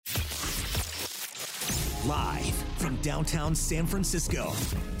Live from downtown San Francisco,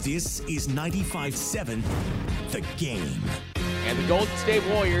 this is 95.7 The Game. And the Golden State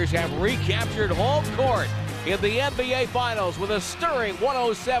Warriors have recaptured home court in the NBA Finals with a stirring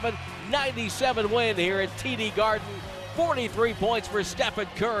 107-97 win here at TD Garden. 43 points for Stephen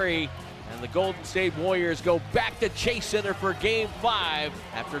Curry. And the Golden State Warriors go back to Chase Center for Game 5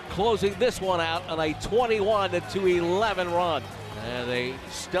 after closing this one out on a 21-11 run. And a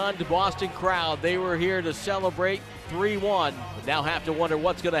stunned Boston crowd. They were here to celebrate 3-1. But now have to wonder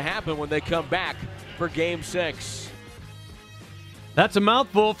what's going to happen when they come back for Game 6. That's a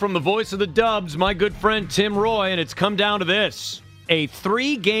mouthful from the voice of the Dubs, my good friend Tim Roy, and it's come down to this. A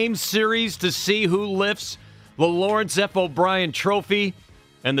 3-game series to see who lifts the Lawrence F. O'Brien Trophy.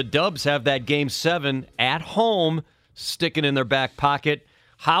 And the Dubs have that Game 7 at home sticking in their back pocket.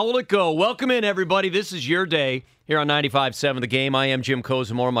 How will it go? Welcome in, everybody. This is your day here on 95.7 The Game. I am Jim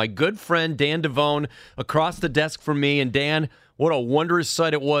Kozimor. My good friend Dan Devone across the desk from me. And Dan, what a wondrous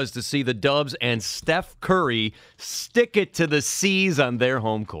sight it was to see the Dubs and Steph Curry stick it to the C's on their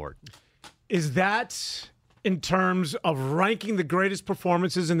home court. Is that in terms of ranking the greatest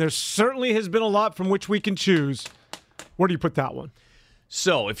performances? And there certainly has been a lot from which we can choose. Where do you put that one?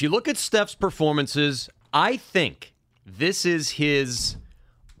 So if you look at Steph's performances, I think this is his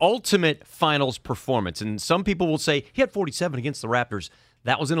ultimate finals performance. And some people will say he had 47 against the Raptors.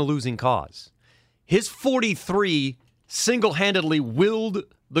 That was in a losing cause. His 43 single-handedly willed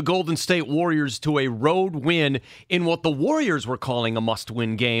the Golden State Warriors to a road win in what the Warriors were calling a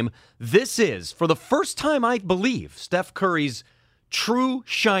must-win game. This is, for the first time, I believe, Steph Curry's true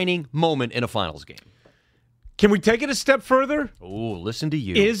shining moment in a finals game. Can we take it a step further? Oh, listen to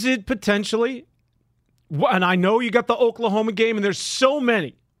you. Is it potentially, and I know you got the Oklahoma game, and there's so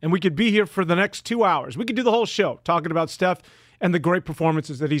many, and we could be here for the next 2 hours. We could do the whole show talking about Steph and the great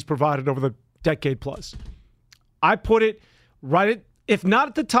performances that he's provided over the decade plus. I put it right at, if not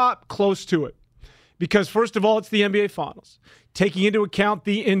at the top, close to it. Because first of all, it's the NBA Finals. Taking into account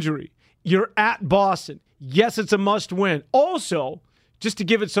the injury, you're at Boston. Yes, it's a must win. Also, just to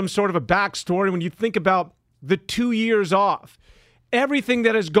give it some sort of a backstory, when you think about the 2 years off, everything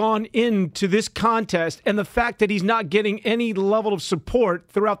that has gone into this contest, and the fact that he's not getting any level of support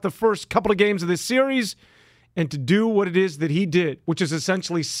throughout the first couple of games of this series, and to do what it is that he did, which is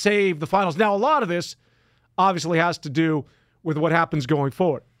essentially save the finals. Now, a lot of this obviously has to do with what happens going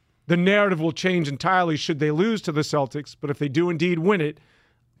forward. The narrative will change entirely should they lose to the Celtics, but if they do indeed win it,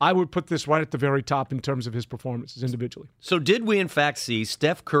 I would put this right at the very top in terms of his performances individually. So did we, in fact, see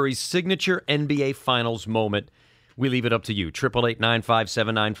Steph Curry's signature NBA Finals moment? We leave it up to you.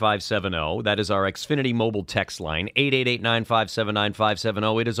 888-957-9570. That is our Xfinity mobile text line.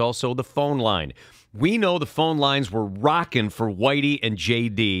 888-957-9570. It is also the phone line. We know the phone lines were rocking for Whitey and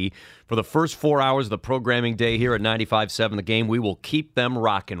JD for the first 4 hours of the programming day here at 95.7 The Game. We will keep them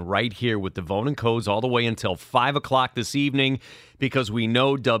rocking right here with Devone and Coz all the way until 5 o'clock this evening because we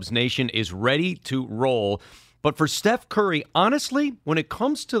know Dubs Nation is ready to roll. But for Steph Curry, honestly, when it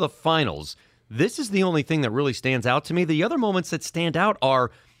comes to the finals, this is the only thing that really stands out to me. The other moments that stand out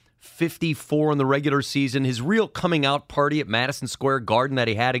are 54 in the regular season, his real coming out party at Madison Square Garden that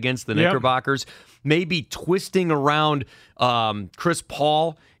he had against the Knickerbockers, maybe twisting around Chris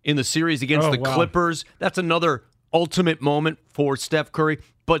Paul in the series against Clippers. That's another ultimate moment for Steph Curry.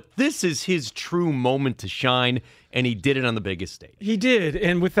 But this is his true moment to shine, and he did it on the biggest stage. He did,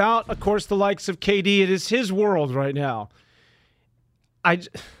 and without, of course, the likes of KD, it is his world right now.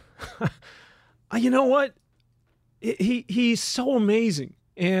 You know what? He's so amazing.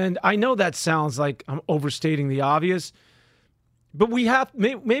 And I know that sounds like I'm overstating the obvious, but we have,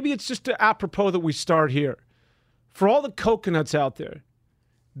 maybe it's just apropos that we start here. For all the coconuts out there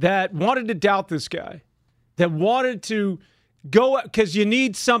that wanted to doubt this guy, that wanted to go, because you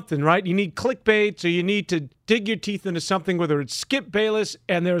need something, right? You need clickbait, so you need to dig your teeth into something, whether it's Skip Bayless,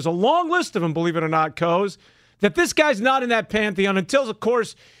 and there's a long list of them, believe it or not, Coz, that this guy's not in that pantheon until, of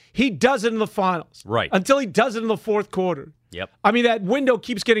course, he does it in the finals. Right. Until he does it in the fourth quarter. Yep. I mean, that window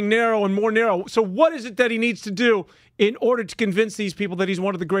keeps getting narrow and more narrow. So what is it that he needs to do in order to convince these people that he's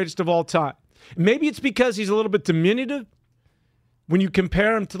one of the greatest of all time? Maybe it's because he's a little bit diminutive when you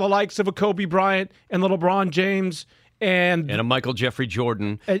compare him to the likes of a Kobe Bryant and the LeBron James and a Michael Jeffrey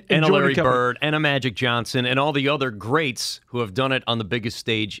Jordan and a Larry Bird and a Magic Johnson and all the other greats who have done it on the biggest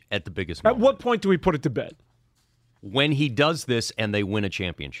stage at the biggest moment. At what point do we put it to bed? When he does this and they win a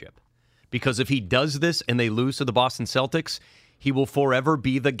championship. Because if he does this and they lose to the Boston Celtics, he will forever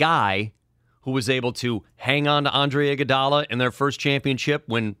be the guy who was able to hang on to Andre Iguodala in their first championship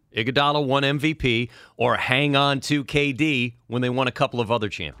when Iguodala won MVP, or hang on to KD when they won a couple of other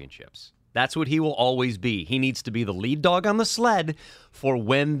championships. That's what he will always be. He needs to be the lead dog on the sled for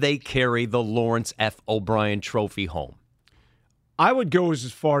when they carry the Lawrence F. O'Brien Trophy home. I would go as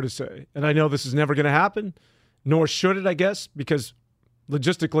far to say, and I know this is never going to happen, nor should it, I guess, because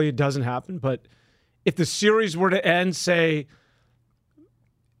logistically it doesn't happen, but if the series were to end, say,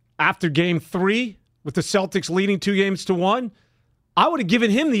 after Game 3, with the Celtics leading 2-1, I would have given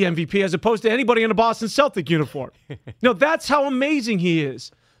him the MVP as opposed to anybody in a Boston Celtic uniform. No, that's how amazing he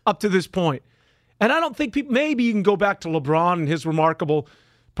is up to this point. And I don't think maybe you can go back to LeBron and his remarkable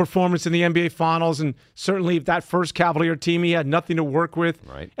performance in the NBA Finals, and certainly that first Cavalier team, he had nothing to work with.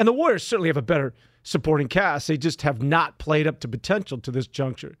 Right. And the Warriors certainly have a better supporting cast. They just have not played up to potential to this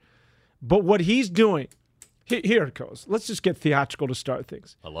juncture. But what he's doing, here it goes. Let's just get theatrical to start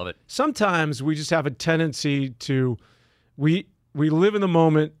things. I love it. Sometimes we just have a tendency to, we live in the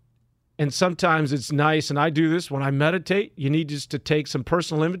moment, and sometimes it's nice, and I do this when I meditate. You need just to take some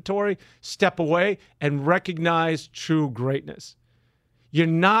personal inventory, step away, and recognize true greatness. You're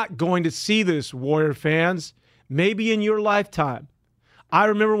not going to see this, Warrior fans, maybe in your lifetime. I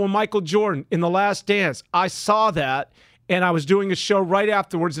remember when Michael Jordan, in The Last Dance, I saw that, and I was doing a show right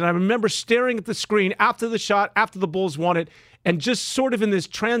afterwards, and I remember staring at the screen after the shot, after the Bulls won it, and just sort of in this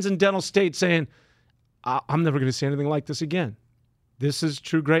transcendental state saying, I'm never going to see anything like this again. This is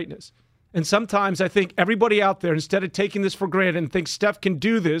true greatness. And sometimes I think everybody out there, instead of taking this for granted and think Steph can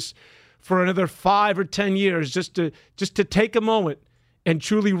do this for another 5 or 10 years, just to take a moment and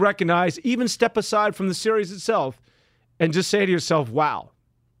truly recognize, even step aside from the series itself, and just say to yourself, wow,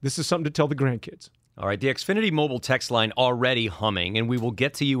 this is something to tell the grandkids. All right, the Xfinity mobile text line already humming, and we will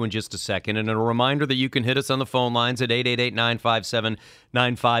get to you in just a second. And a reminder that you can hit us on the phone lines at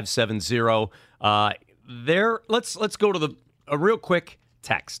 888-957-9570. Let's go to a real quick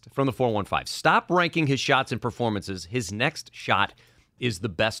text from the 415. Stop ranking his shots and performances. His next shot is the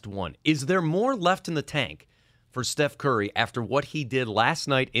best one. Is there more left in the tank for Steph Curry after what he did last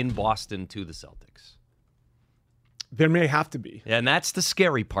night in Boston to the Celtics? There may have to be. And that's the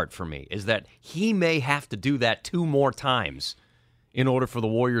scary part for me, is that he may have to do that 2 more times in order for the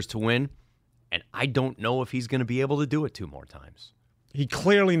Warriors to win. And I don't know if he's going to be able to do it 2 more times. He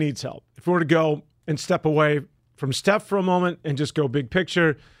clearly needs help. If we were to go and step away from Steph for a moment and just go big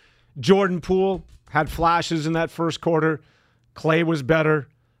picture, Jordan Poole had flashes in that first quarter. Clay was better.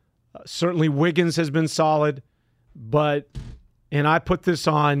 Certainly Wiggins has been solid. And I put this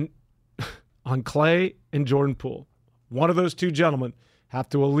on Clay and Jordan Poole. One of those 2 gentlemen have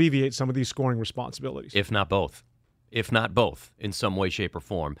to alleviate some of these scoring responsibilities. If not both. If not both, in some way, shape, or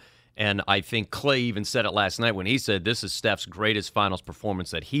form. And I think Clay even said it last night when he said this is Steph's greatest finals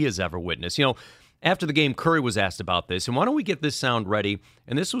performance that he has ever witnessed. You know, after the game, Curry was asked about this. And why don't we get this sound ready?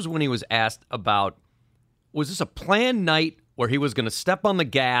 And this was when he was asked about, was this a planned night where he was going to step on the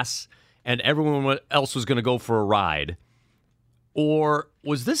gas and everyone else was going to go for a ride? Or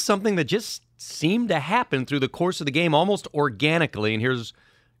was this something that just seemed to happen through the course of the game almost organically? And here's,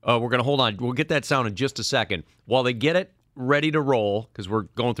 we're going to hold on. We'll get that sound in just a second. While they get it ready to roll, because we're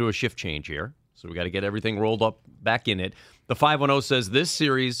going through a shift change here, so we got to get everything rolled up back in it. The 510 says this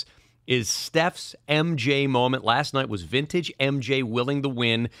series is Steph's MJ moment. Last night was vintage MJ willing to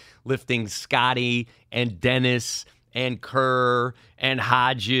win, lifting Scottie and Dennis and Kerr and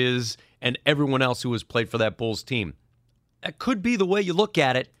Hodges and everyone else who has played for that Bulls team. That could be the way you look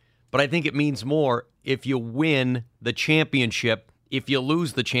at it, but I think it means more if you win the championship. If you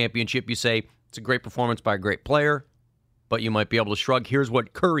lose the championship, you say it's a great performance by a great player, but you might be able to shrug. Here's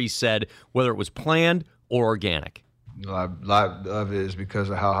what Curry said, whether it was planned or organic. A lot of it is because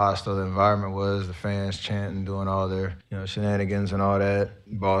of how hostile the environment was, the fans chanting, doing all their shenanigans and all that.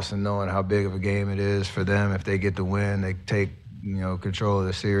 Boston knowing how big of a game it is for them. If they get the win, they take control of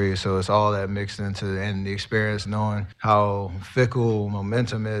the series. So it's all that mixed into, and the experience knowing how fickle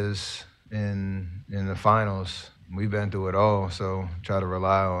momentum is in the finals. We've been through it all, so try to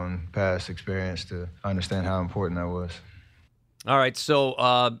rely on past experience to understand how important that was. All right, so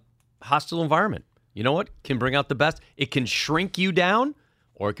hostile environment. You know what? Can bring out the best. It can shrink you down,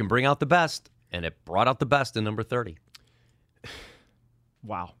 or it can bring out the best, and it brought out the best in number 30.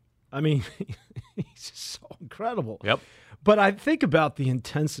 Wow. I mean, he's just so incredible. Yep. But I think about the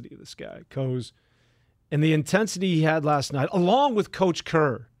intensity of this guy, Coz, and the intensity he had last night, along with Coach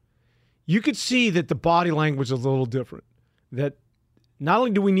Kerr. You could see that the body language is a little different. That not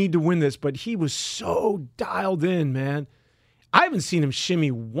only do we need to win this, but he was so dialed in, man. I haven't seen him shimmy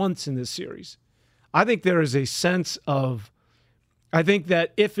once in this series. I think there is a sense of, I think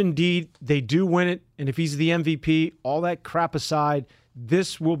that if indeed they do win it, and if he's the MVP, all that crap aside,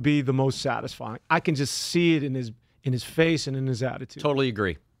 this will be the most satisfying. I can just see it in his face and in his attitude. Totally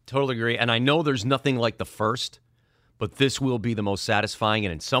agree. Totally agree. And I know there's nothing like the first, but this will be the most satisfying.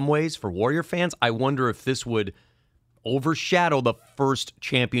 And in some ways, for Warrior fans, I wonder if this would overshadow the first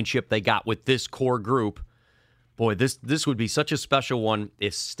championship they got with this core group. Boy, this would be such a special one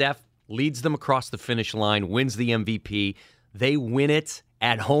if Steph leads them across the finish line, wins the MVP. They win it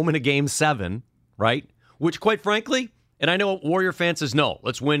at home in a Game 7, right? Which, quite frankly, and I know Warrior fans says, no,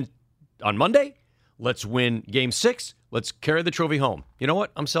 let's win on Monday. Let's win Game 6. Let's carry the trophy home. You know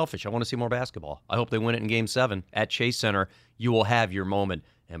what? I'm selfish. I want to see more basketball. I hope they win it in Game 7 at Chase Center. You will have your moment.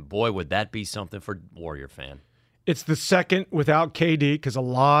 And boy, would that be something for Warrior fan. It's the second without KD, because a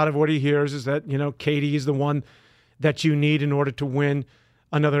lot of what he hears is that, KD is the one that you need in order to win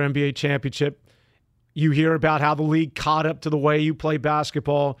another NBA championship. You hear about how the league caught up to the way you play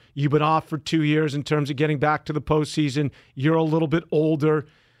basketball. You've been off for 2 years in terms of getting back to the postseason. You're a little bit older.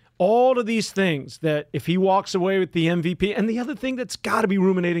 All of these things that if he walks away with the MVP, and the other thing that's got to be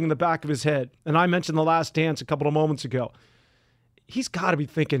ruminating in the back of his head, and I mentioned The Last Dance a couple of moments ago, he's got to be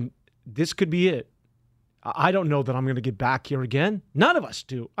thinking, this could be it. I don't know that I'm going to get back here again. None of us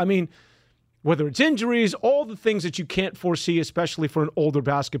do. I mean, whether it's injuries, all the things that you can't foresee, especially for an older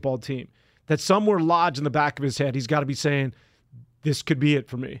basketball team, that somewhere lodged in the back of his head, he's got to be saying, this could be it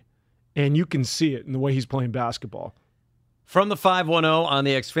for me. And you can see it in the way he's playing basketball. From the 510 on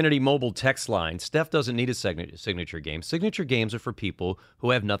the Xfinity mobile text line, Steph doesn't need a signature game. Signature games are for people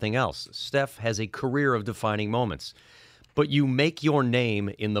who have nothing else. Steph has a career of defining moments. But you make your name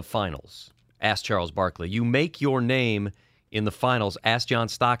in the finals. Ask Charles Barkley. You make your name in the finals. Ask John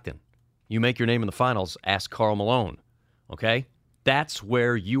Stockton. You make your name in the finals. Ask Karl Malone. Okay? That's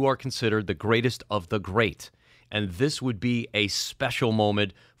where you are considered the greatest of the great. And this would be a special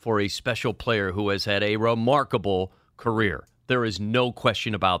moment for a special player who has had a remarkable career. There is no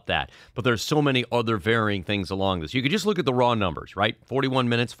question about that. But there's so many other varying things along this. You could just look at the raw numbers, right? 41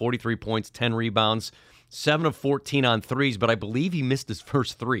 minutes, 43 points, 10 rebounds, 7 of 14 on threes, but I believe he missed his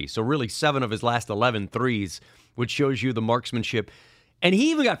first 3. So really 7 of his last 11 threes, which shows you the marksmanship. And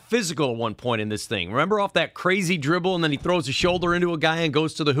he even got physical at one point in this thing. Remember off that crazy dribble and then he throws a shoulder into a guy and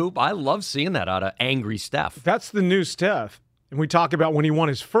goes to the hoop? I love seeing that out of angry Steph. That's the new Steph. And we talk about when he won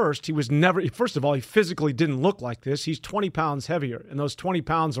his first, he was never, first of all, he physically didn't look like this. He's 20 pounds heavier, and those 20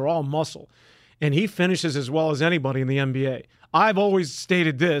 pounds are all muscle. And he finishes as well as anybody in the NBA. I've always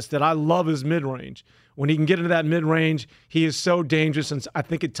stated this, that I love his mid-range. When he can get into that mid-range, he is so dangerous, and I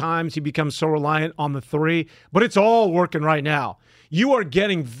think at times he becomes so reliant on the 3. But it's all working right now. You are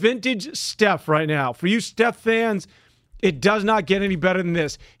getting vintage Steph right now. For you Steph fans, it does not get any better than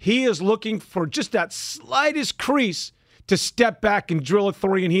this. He is looking for just that slightest crease to step back and drill a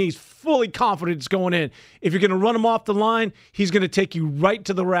 3, and he's fully confident it's going in. If you're going to run him off the line, he's going to take you right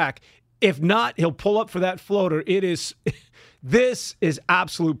to the rack. If not, he'll pull up for that floater. This is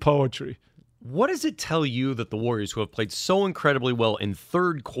absolute poetry. What does it tell you that the Warriors, who have played so incredibly well in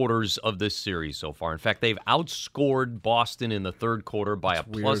third quarters of this series so far, in fact, they've outscored Boston in the third quarter by a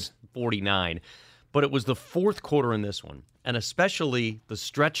plus 49, but it was the fourth quarter in this one, and especially the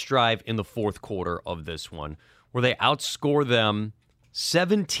stretch drive in the fourth quarter of this one, where they outscore them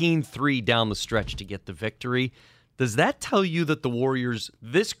 17-3 down the stretch to get the victory. Does that tell you that the Warriors,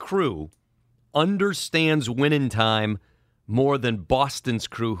 this crew, understands winning time more than Boston's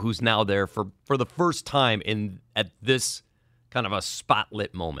crew, who's now there for the first time at this kind of a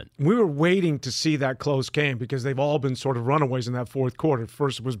spotlit moment? We were waiting to see that close game because they've all been sort of runaways in that fourth quarter.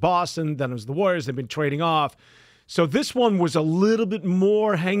 First it was Boston, then it was the Warriors. They've been trading off. So this one was a little bit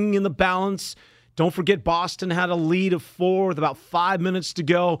more hanging in the balance. Don't forget, Boston had a lead of 4 with about 5 minutes to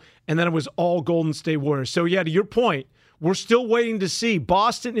go, and then it was all Golden State Warriors. So, yeah, to your point, we're still waiting to see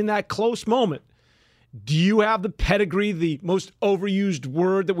Boston in that close moment. Do you have the pedigree, the most overused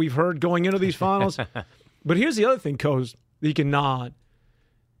word that we've heard going into these finals? But here's the other thing, Coz, that you can nod.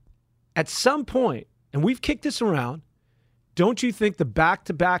 At some point, and we've kicked this around, don't you think the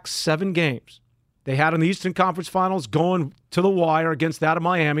back-to-back 7 games they had in the Eastern Conference Finals going to the wire against that of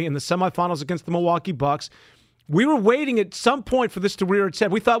Miami and the semifinals against the Milwaukee Bucks, we were waiting at some point for this to rear its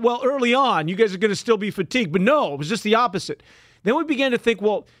head. We thought, well, early on, you guys are going to still be fatigued. But no, it was just the opposite. Then we began to think,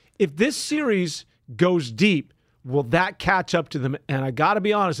 well, if this series goes deep, will that catch up to them? And I got to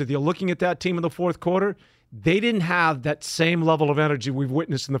be honest with you, looking at that team in the fourth quarter, they didn't have that same level of energy we've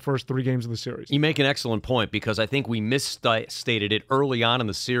witnessed in the first 3 games of the series. You make an excellent point, because I think we misstated it early on in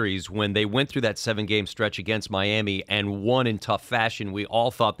the series when they went through that 7-game stretch against Miami and won in tough fashion. We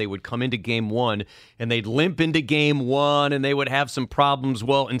all thought they would come into game 1 and they'd limp into game 1 and they would have some problems.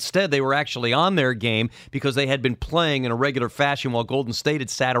 Well, instead, they were actually on their game because they had been playing in a regular fashion while Golden State had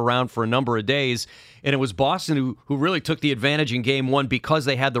sat around for a number of days. And it was Boston who really took the advantage in game 1 because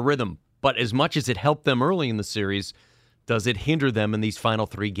they had the rhythm. But as much as it helped them early in the series, does it hinder them in these final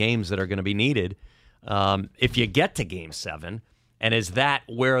 3 games that are going to be needed if you get to Game 7? And is that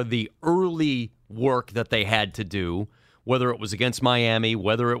where the early work that they had to do, whether it was against Miami,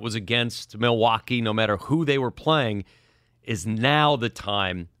 whether it was against Milwaukee, no matter who they were playing, is now the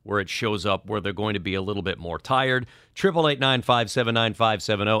time where it shows up where they're going to be a little bit more tired?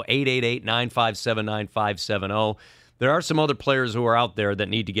 888-957-9570, 888-957-9570. There are some other players who are out there that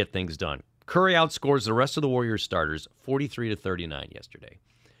need to get things done. Curry outscores the rest of the Warriors starters 43-39 yesterday.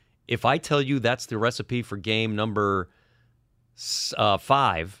 If I tell you that's the recipe for game number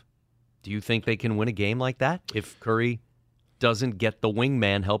 5, do you think they can win a game like that if Curry doesn't get the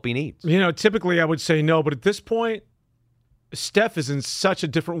wingman help he needs? Typically I would say no, but at this point, Steph is in such a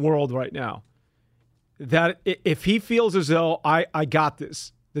different world right now that if he feels as though I got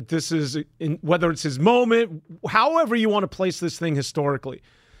this, that this is, whether it's his moment, however you want to place this thing historically,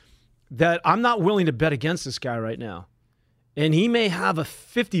 that I'm not willing to bet against this guy right now. And he may have a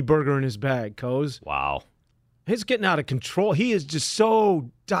 50-burger in his bag, Coz. Wow. He's getting out of control. He is just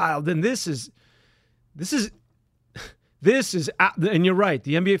so dialed in. This is, and you're right,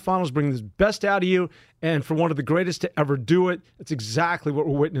 the NBA Finals bring this best out of you, and for one of the greatest to ever do it, that's exactly what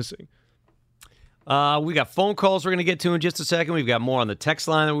we're witnessing. We got phone calls we're going to get to in just a second. We've got more on the text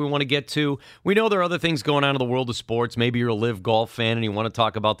line that we want to get to. We know there are other things going on in the world of sports. Maybe you're a Live Golf fan and you want to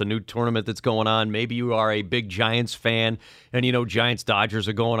talk about the new tournament that's going on. Maybe you are a big Giants fan and Giants-Dodgers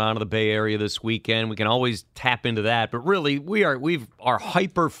are going on in the Bay Area this weekend. We can always tap into that. But really, we are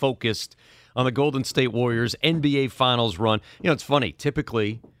hyper-focused on the Golden State Warriors NBA Finals run. It's funny.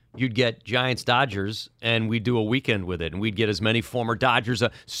 Typically, you'd get Giants-Dodgers, and we'd do a weekend with it, and we'd get as many former Dodgers.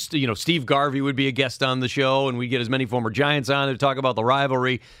 Steve Garvey would be a guest on the show, and we'd get as many former Giants on to talk about the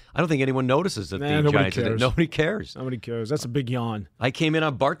rivalry. I don't think anyone notices that the Giants are there. Nobody cares. Nobody cares. That's a big yawn. I came in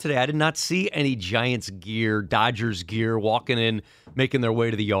on Bart today. I did not see any Giants gear, Dodgers gear walking in, making their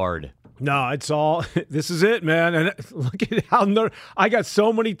way to the yard. No, it's all – this is it, man. And look at how I got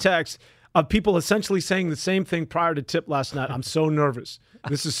so many texts of people essentially saying the same thing prior to tip last night. I'm so nervous.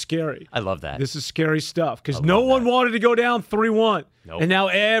 This is scary. I love that. This is scary stuff because no one wanted to go down 3-1. Nope. And now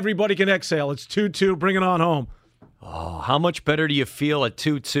everybody can exhale. It's 2-2. Bring it on home. Oh, how much better do you feel at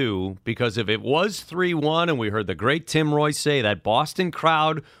 2-2? Because if it was 3-1, and we heard the great Tim Roy say that Boston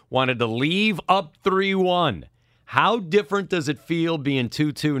crowd wanted to leave up 3-1, how different does it feel being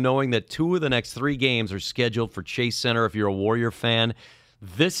 2-2, knowing that 2 of the next 3 games are scheduled for Chase Center if you're a Warrior fan?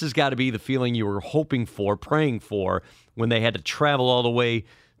 This has got to be the feeling you were hoping for, praying for, when they had to travel all the way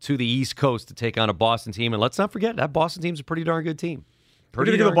to the East Coast to take on a Boston team. And let's not forget, that Boston team's a pretty darn good team. We're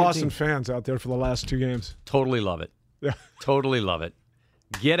going to get the Boston fans out there for the last 2 games. Totally love it. Yeah. Totally love it.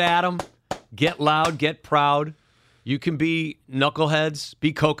 Get at them. Get loud. Get proud. You can be knuckleheads,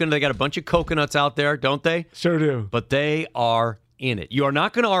 be coconut. They got a bunch of coconuts out there, don't they? Sure do. But they are in it. You are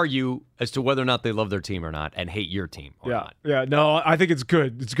not going to argue as to whether or not they love their team or not and hate your team or not. Yeah, no, I think it's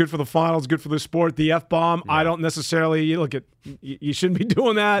good. It's good for the finals, good for the sport. The F-bomb, I don't necessarily, look at, you shouldn't be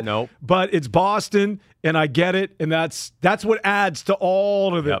doing that. Nope. But it's Boston, and I get it, and that's what adds to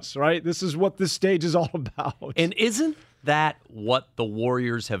all of this, right? This is what this stage is all about. And isn't that what the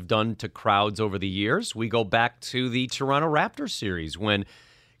Warriors have done to crowds over the years? We go back to the Toronto Raptors series when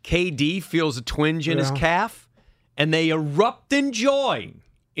KD feels a twinge in his calf, and they erupt in joy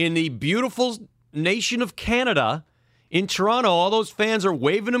in the beautiful nation of Canada. In Toronto, all those fans are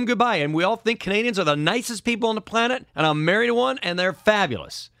waving them goodbye, and we all think Canadians are the nicest people on the planet, and I'm married to one, and they're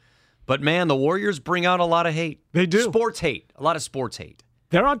fabulous. But, man, the Warriors bring out a lot of hate. They do. Sports hate. A lot of sports hate.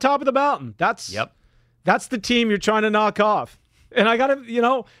 They're on top of the mountain. That's the team you're trying to knock off. And I got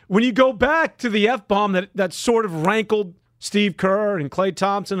to, when you go back to the F-bomb that sort of rankled Steve Kerr and Klay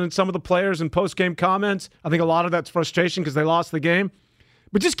Thompson and some of the players in post-game comments, I think a lot of that's frustration because they lost the game.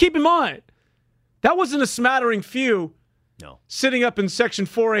 But just keep in mind, that wasn't a smattering few sitting up in Section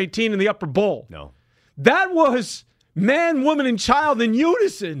 418 in the upper bowl. No. That was man, woman, and child in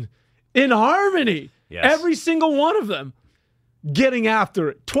unison, in harmony. Yes. Every single one of them getting after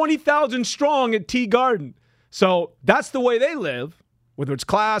it. 20,000 strong at Tea Garden. So that's the way they live. Whether it's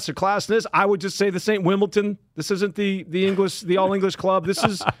class or classness, I would just say the St. Wimbledon. This isn't the English, the all English club. This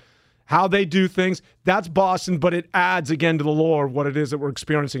is how they do things. That's Boston, but it adds again to the lore of what it is that we're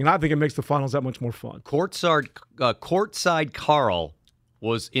experiencing, and I think it makes the finals that much more fun. Courtside Carl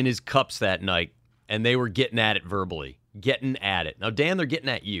was in his cups that night, and they were getting at it verbally. Getting at it. Now, Dan, they're getting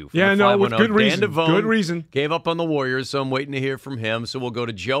at you. Yeah, no, with good reason. Dan Devone Good reason. Gave up on the Warriors, so I'm waiting to hear from him. So we'll go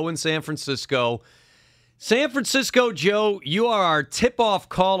to Joe in San Francisco. San Francisco, Joe, you are our tip-off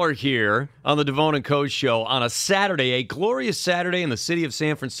caller here on the Devone and Co. show on a Saturday, a glorious Saturday in the city of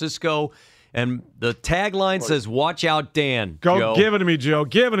San Francisco. And the tagline says, "Watch out, Dan." Go, Joe. give it to me, Joe.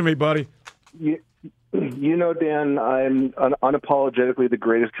 Give it to me, buddy. You know, Dan, I'm unapologetically the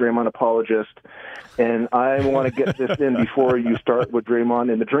greatest Draymond apologist, and I want to get this in before you start with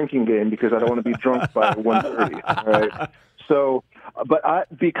Draymond in the drinking game because I don't want to be drunk by 1:30. All right. So,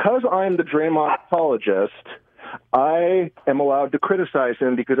 because I'm the Draymond apologist, I am allowed to criticize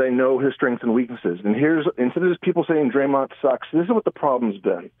him because I know his strengths and weaknesses. And instead of just people saying Draymond sucks, this is what the problem's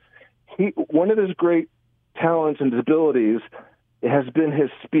been. One of his great talents and abilities has been his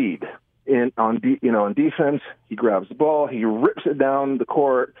speed. On defense, he grabs the ball, he rips it down the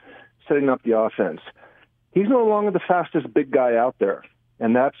court, setting up the offense. He's no longer the fastest big guy out there,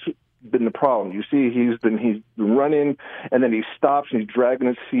 and that's been the problem. You see, he's been running, and then he stops and he's dragging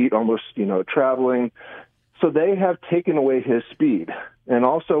his feet, almost traveling. So they have taken away his speed, and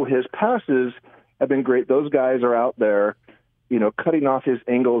also his passes have been great. Those guys are out there, cutting off his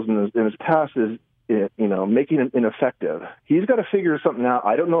angles and his passes. Making him ineffective. He's got to figure something out.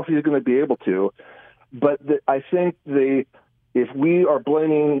 I don't know if he's going to be able to, but I think if we are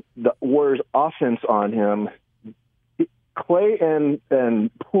blaming the Warriors' offense on him, Clay and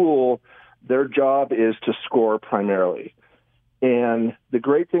Poole, their job is to score primarily. And the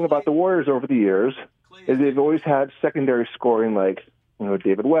great thing about the Warriors over the years is they've always had secondary scoring like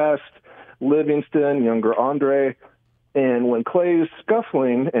David West, Livingston, younger Andre. And when Clay's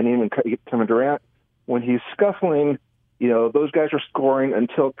scuffling, and even Kevin Durant, when he's scuffling, those guys are scoring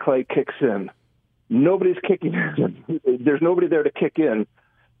until Clay kicks in. Nobody's kicking in. There's nobody there to kick in,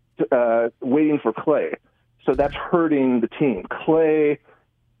 waiting for Clay. So that's hurting the team. Clay,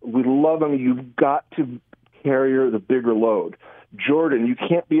 we love him. You've got to carry the bigger load. Jordan, you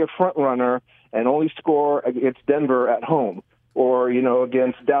can't be a front runner and only score against Denver at home or,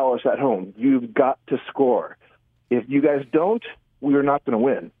 against Dallas at home. You've got to score. If you guys don't, we are not going to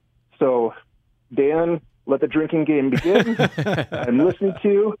win. So, Dan, let the drinking game begin. I'm listening to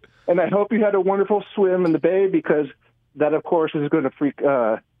you, and I hope you had a wonderful swim in the bay because that, of course, is going to freak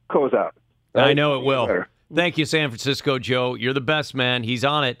Coz out. Right? I know it will. Thank you, San Francisco, Joe. You're the best, man. He's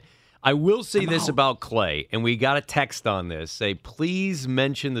on it. I will say this about Clay, and we got a text on this. Say, please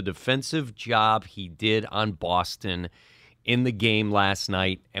mention the defensive job he did on Boston in the game last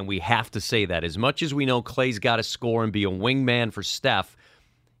night, and we have to say that. As much as we know Clay's got to score and be a wingman for Steph,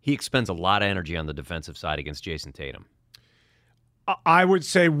 he expends a lot of energy on the defensive side against Jason Tatum. I would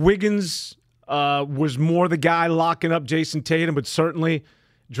say Wiggins was more the guy locking up Jason Tatum, but certainly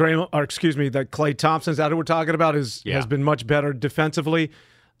that Klay Thompson, is that who we're talking about, has been much better defensively,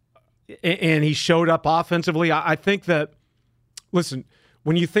 and he showed up offensively. I think that, listen,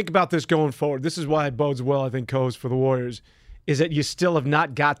 when you think about this going forward, this is why it bodes well, I think, Coz, for the Warriors, is that you still have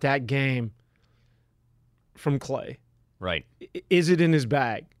not got that game from Clay. Right. Is it in his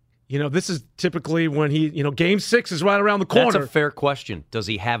bag? This is typically when Game 6 is right around the corner. That's a fair question. Does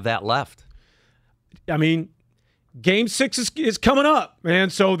he have that left? I mean, Game 6 is coming up, man.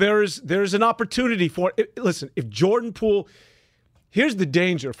 So there's an opportunity for it. Listen, if Jordan Poole, here's the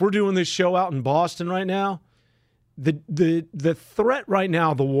danger. If we're doing this show out in Boston right now, the threat right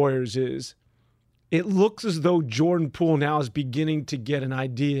now, the Warriors is, it looks as though Jordan Poole now is beginning to get an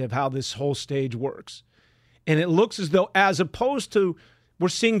idea of how this whole stage works. And it looks as though, as opposed to, we're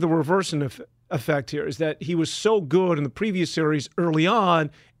seeing the reverse effect here, is that he was so good in the previous series early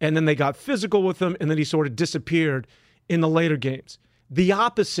on, and then they got physical with him, and then he sort of disappeared in the later games. The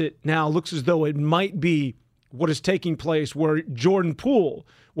opposite now looks as though it might be what is taking place, where Jordan Poole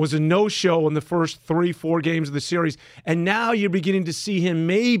was a no-show in the first 3-4 games of the series, and now you're beginning to see him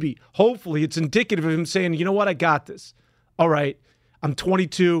hopefully it's indicative of him saying, you know what, I got this. All right, I'm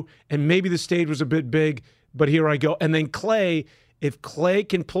 22, and maybe the stage was a bit big, but here I go. And then Clay, if Clay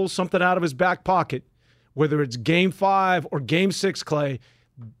can pull something out of his back pocket, whether it's Game 5 or Game 6, Clay,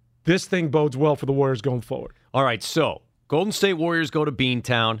 this thing bodes well for the Warriors going forward. All right, so Golden State Warriors go to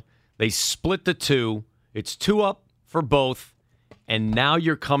Beantown. They split the two. It's 2-up for both. And now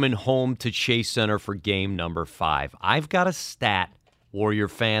you're coming home to Chase Center for game number 5. I've got a stat, Warrior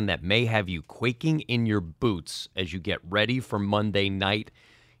fan, that may have you quaking in your boots as you get ready for Monday night.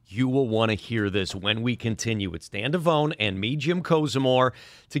 You will want to hear this when we continue. It's Dan Devone and me, Jim Kozimor,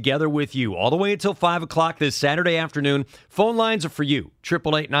 together with you all the way until 5 o'clock this Saturday afternoon. Phone lines are for you.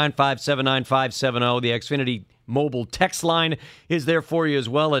 888-957-9570. The Xfinity mobile text line is there for you as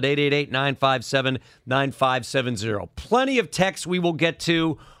well at 888-957-9570. Plenty of texts we will get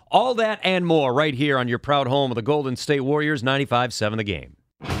to. All that and more right here on your proud home of the Golden State Warriors, 95.7 The Game.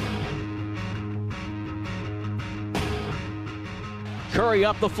 Curry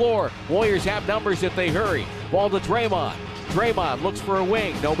up the floor. Warriors have numbers if they hurry. Ball to Draymond. Draymond looks for a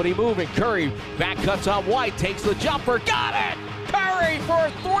wing. Nobody moving. Curry back cuts on White. Takes the jumper. Got it! Curry for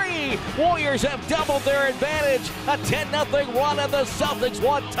three. Warriors have doubled their advantage. A 10-0 run, and the Celtics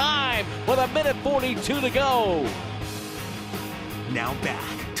want time with 1:42 to go. Now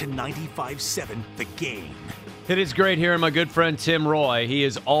back to 95.7 The Game. It is great hearing my good friend Tim Roy. He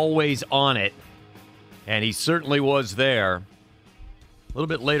is always on it, and he certainly was there. A little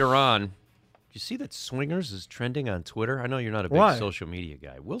bit later on, did you see that Swingers is trending on Twitter? I know you're not a big social media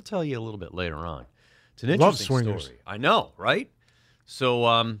guy. We'll tell you a little bit later on. It's an interesting story. I know, right?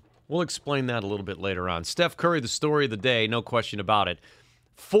 So we'll explain that a little bit later on. Steph Curry, the story of the day, no question about it.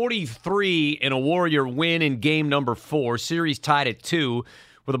 43 in a Warrior win in game number 4. Series tied at 2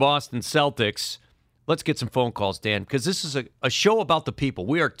 with the Boston Celtics. Let's get some phone calls, Dan, because this is a show about the people.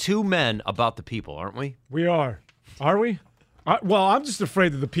 We are two men about the people, aren't we? We are. Are we? Well, I'm just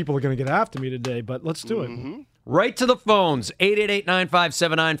afraid that the people are going to get after me today, but let's do it. Right to the phones,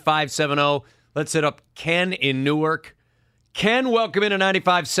 888-957-9570. Let's hit up Ken in Newark. Ken, welcome into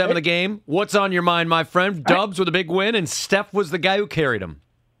 95.7 The Game. What's on your mind, my friend? Dubs with a big win, and Steph was the guy who carried him.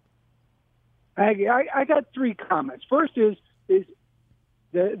 I got 3 comments. First is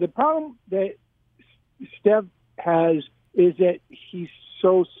the problem that Steph has is that he's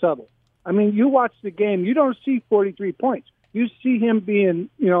so subtle. I mean, you watch the game, you don't see 43 points. You see him being,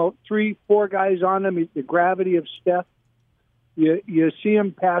 3-4 guys on him, the gravity of Steph. You see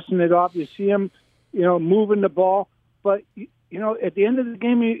him passing it off. You see him, moving the ball. But, at the end of the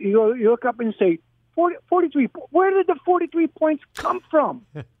game, you look up and say, 43, where did the 43 points come from?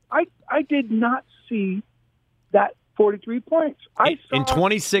 I did not see that 43 points. In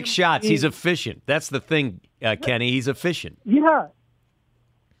 26 shots, he's efficient. That's the thing, Kenny. He's efficient. Yeah.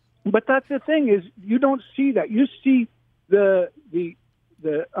 But that's the thing is you don't see that. You see the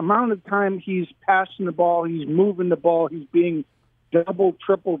amount of time he's passing the ball, he's moving the ball, he's being double,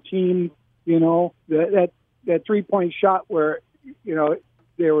 triple teamed. That 3-point shot where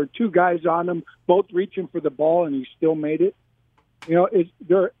there were 2 guys on him, both reaching for the ball, and he still made it.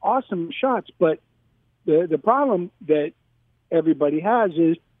 They're awesome shots, but the problem that everybody has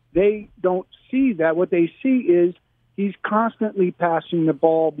is they don't see that. What they see is he's constantly passing the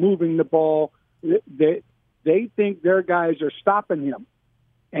ball, moving the ball. They think their guys are stopping him,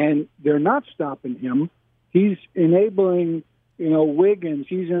 and they're not stopping him. He's enabling, Wiggins.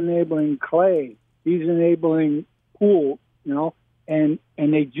 He's enabling Clay. He's enabling Poole, and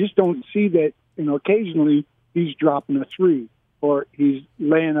they just don't see that, occasionally he's dropping a 3 or he's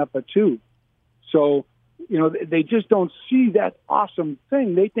laying up a 2. So, they just don't see that awesome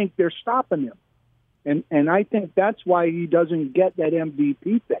thing. They think they're stopping him. And I think that's why he doesn't get that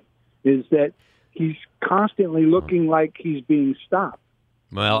MVP thing, is that he's constantly looking like he's being stopped.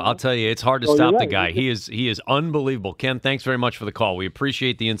 Well, I'll tell you, it's hard to stop the guy. He is unbelievable. Ken, thanks very much for the call. We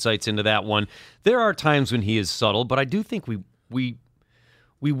appreciate the insights into that one. There are times when he is subtle, but I do think we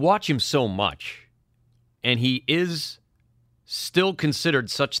watch him so much, and he is still considered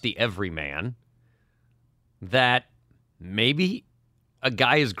such the everyman that maybe a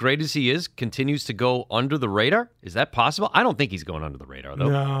guy as great as he is continues to go under the radar? Is that possible? I don't think he's going under the radar,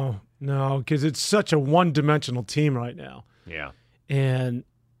 though. No, because it's such a one-dimensional team right now. Yeah. And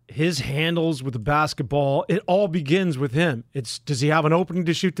his handles with the basketball, it all begins with him. Does he have an opening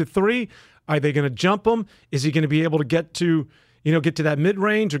to shoot the 3? Are they going to jump him? Is he going to be able to get to that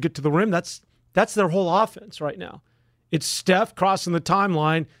mid-range or get to the rim? That's their whole offense right now. It's Steph crossing the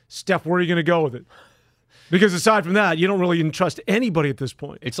timeline. Steph, where are you going to go with it? Because aside from that, you don't really even trust anybody at this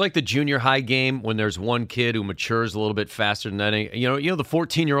point. It's like the junior high game when there's one kid who matures a little bit faster than any. The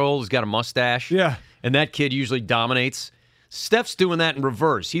 14-year-old who's got a mustache. Yeah. And that kid usually dominates. Steph's doing that in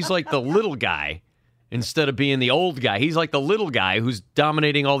reverse. He's like the little guy instead of being the old guy. He's like the little guy who's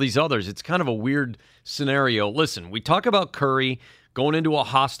dominating all these others. It's kind of a weird scenario. Listen, we talk about Curry going into a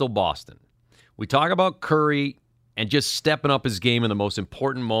hostile Boston. We talk about Curry and just stepping up his game in the most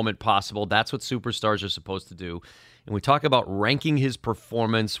important moment possible. That's what superstars are supposed to do. And we talk about ranking his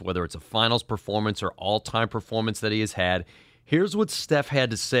performance, whether it's a finals performance or all-time performance that he has had. Here's what Steph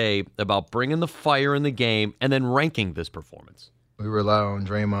had to say about bringing the fire in the game and then ranking this performance. We rely on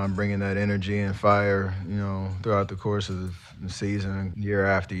Draymond bringing that energy and fire, throughout the course of the season, year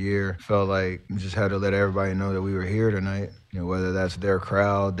after year. Felt like we just had to let everybody know that we were here tonight. Whether that's their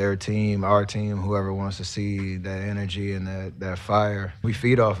crowd, their team, our team, whoever wants to see that energy and that fire. We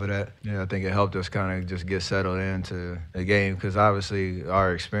feed off of that. I think it helped us kind of just get settled into the game because obviously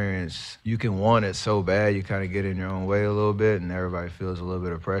our experience, you can want it so bad, you kind of get in your own way a little bit and everybody feels a little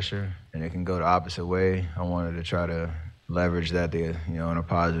bit of pressure and it can go the opposite way. I wanted to try to leverage that, in a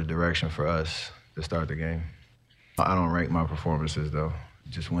positive direction for us to start the game. I don't rank my performances, though.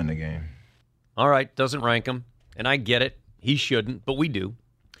 Just win the game. All right, doesn't rank them, and I get it. He shouldn't, but we do.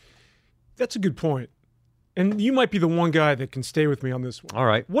 That's a good point. And you might be the one guy that can stay with me on this one. All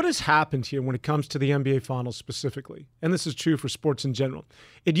right. What has happened here when it comes to the NBA Finals specifically? And this is true for sports in general.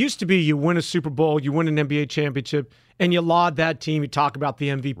 It used to be you win a Super Bowl, you win an NBA championship, and you laud that team. You talk about the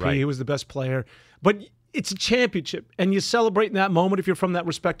MVP, right, who was the best player. But it's a championship, and you celebrate in that moment if you're from that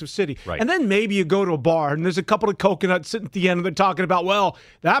respective city. Right. And then maybe you go to a bar, and there's a couple of coconuts sitting at the end, and they're talking about, well,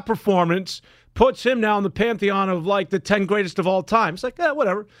 that performance puts him now in the pantheon of, like, the 10 greatest of all time. It's like,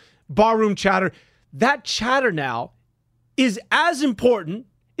 whatever. Barroom chatter. That chatter now is as important,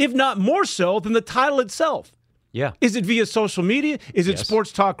 if not more so, than the title itself. Yeah. Is it via social media? Is it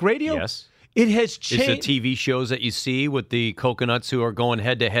sports talk radio? Yes. It has changed. It's the TV shows that you see with the coconuts who are going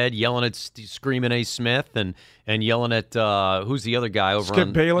head-to-head, yelling at Screaming A. Smith and yelling at, who's the other guy over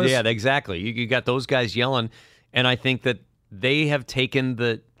Skip Bayless? Yeah, exactly. You got those guys yelling, and I think that they have taken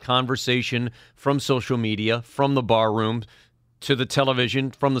the conversation from social media, from the bar room, to the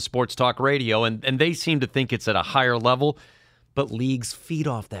television, from the sports talk radio, and they seem to think it's at a higher level. But leagues feed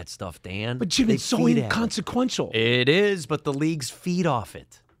off that stuff, Dan. But, Jim, it's so inconsequential. It is, but the leagues feed off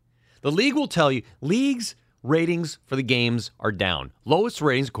it. The league will tell you, leagues' ratings for the games are down. Lowest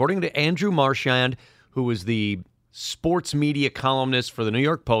ratings, according to Andrew Marchand, who is the sports media columnist for the New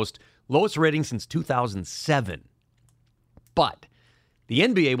York Post, lowest rating since 2007. But the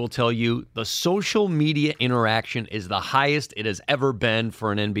NBA will tell you the social media interaction is the highest it has ever been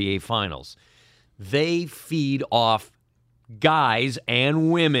for an NBA Finals. They feed off guys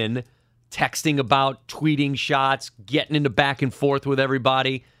and women texting about, tweeting shots, getting into back and forth with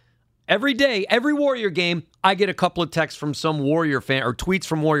everybody. Every day, every Warrior game, I get a couple of texts from some Warrior fan or tweets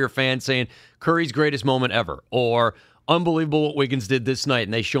from Warrior fans saying Curry's greatest moment ever or unbelievable what Wiggins did this night,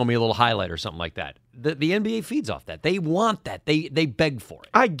 and they show me a little highlight or something like that. The NBA feeds off that. They want that. They beg for it.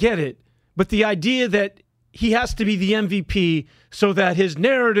 I get it, but the idea that he has to be the MVP so that his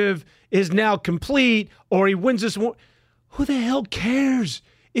narrative is now complete or he wins this one, who the hell cares?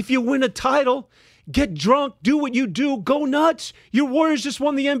 If you win a title, get drunk, do what you do, go nuts. Your Warriors just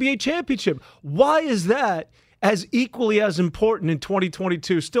won the NBA championship. Why is that as equally as important in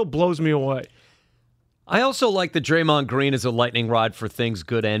 2022? Still blows me away. I also like that Draymond Green is a lightning rod for things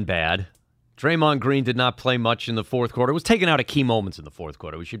good and bad. Draymond Green did not play much in the fourth quarter. Was taken out at key moments in the fourth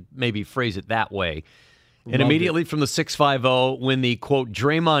quarter. We should maybe phrase it that way. And immediately from the 650, when the, quote,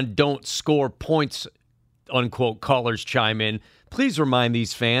 Draymond don't score points, unquote, callers chime in, please remind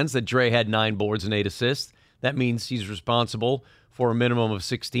these fans that Dre had 9 boards and 8 assists. That means he's responsible for a minimum of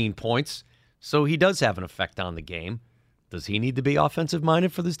 16 points. So he does have an effect on the game. Does he need to be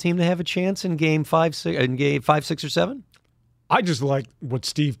offensive-minded for this team to have a chance in game 5, 6, or 7? I just like what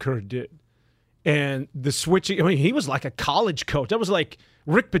Steve Kerr did. And the switching, I mean, he was like a college coach. That was like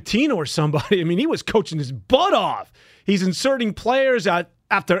Rick Pitino or somebody. I mean, he was coaching his butt off. He's inserting players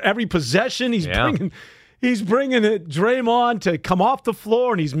after every possession. He's bringing it Draymond to come off the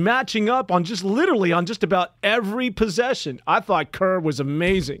floor, and he's matching up on just about every possession. I thought Kerr was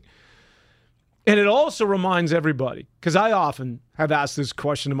amazing. And it also reminds everybody, because I often have asked this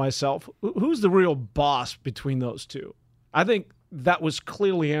question to myself, who's the real boss between those two? I think that was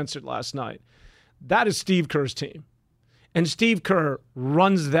clearly answered last night. That is Steve Kerr's team. And Steve Kerr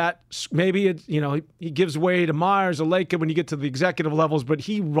runs that. Maybe he gives way to Myers or Laker when you get to the executive levels, but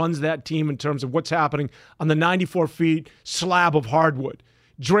he runs that team in terms of what's happening on the 94 feet slab of hardwood.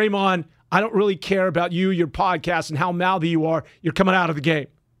 Draymond, I don't really care about you, your podcast, and how mouthy you are. You're coming out of the game.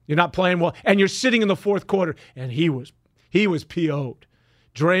 You're not playing well, and you're sitting in the fourth quarter, and he was PO'd.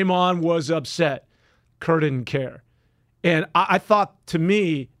 Draymond was upset. Kerr didn't care. And I thought, to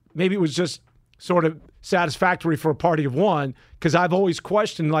me, maybe it was just sort of satisfactory for a party of one, because I've always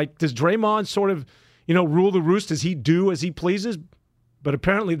questioned, like, does Draymond sort of, rule the roost? Does he do as he pleases? But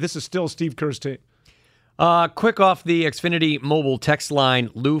apparently this is still Steve Kerr's team. Quick off the Xfinity mobile text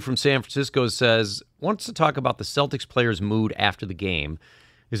line, Lou from San Francisco wants to talk about the Celtics players' mood after the game.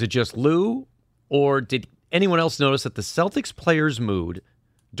 Is it just Lou, or did anyone else notice that the Celtics players' mood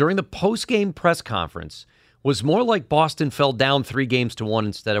during the post-game press conference was more like Boston fell down 3-1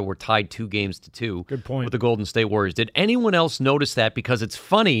 instead of we're tied 2-2. Good point. With the Golden State Warriors. Did anyone else notice that? Because it's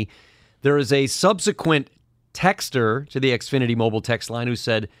funny, there is a subsequent texter to the Xfinity mobile text line who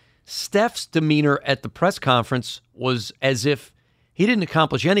said Steph's demeanor at the press conference was as if he didn't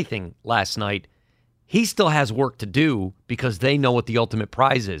accomplish anything last night. He still has work to do because they know what the ultimate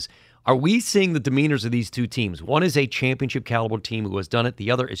prize is. Are we seeing the demeanors of these two teams? One is a championship caliber team who has done it.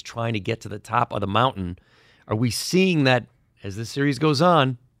 The other is trying to get to the top of the mountain. Are we seeing that as the series goes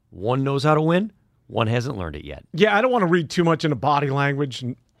on, one knows how to win, one hasn't learned it yet? Yeah, I don't want to read too much into body language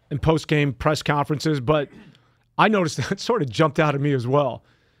and post-game press conferences, but I noticed that sort of jumped out at me as well.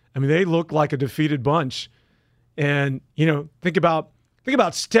 I mean, they look like a defeated bunch. And, think about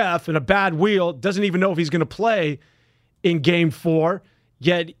Steph in a bad wheel, doesn't even know if he's going to play in Game 4,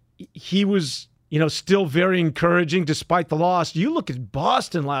 yet he was, still very encouraging despite the loss. You look at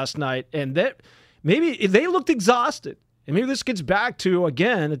Boston last night, and maybe they looked exhausted. And maybe this gets back to,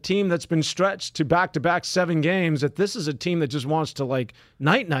 again, a team that's been stretched to back-to-back 7 games, that this is a team that just wants to,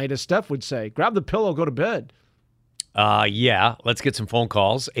 night-night, as Steph would say. Grab the pillow, go to bed. Yeah, let's get some phone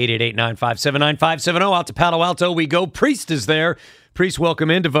calls. 888-957-9570. Out to Palo Alto we go. Priest is there. Priest, welcome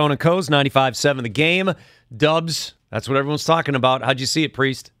in. Devone and Co's 95.7 The Game. Dubs, that's what everyone's talking about. How'd you see it,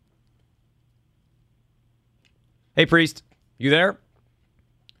 Priest? Hey, Priest, you there?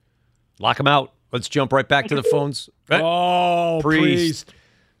 Lock him out. Let's jump right back to the phones. Oh, Priest.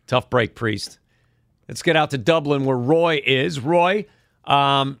 Tough break, Priest. Let's get out to Dublin where Roy is. Roy,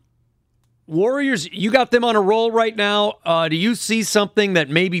 Warriors, you got them on a roll right now. Do you see something that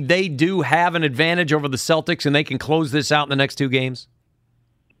maybe they do have an advantage over the Celtics and they can close this out in the next 2 games?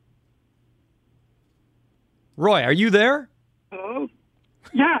 Roy, are you there? Hello?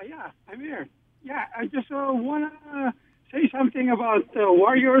 Yeah, I'm here. Yeah, I just want to say something about the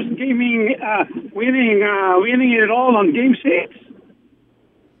Warriors winning it all on Game 6.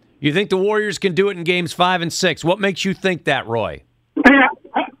 You think the Warriors can do it in Games 5 and 6? What makes you think that, Roy?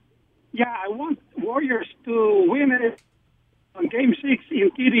 Yeah, I want Warriors to win it on Game 6 in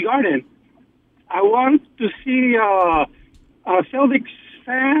TD Garden. I want to see Celtics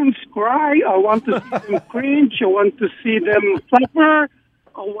fans cry. I want to see them cringe. I want to see them suffer.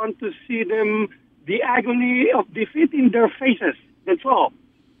 I want to see them the agony of defeat in their faces. That's all.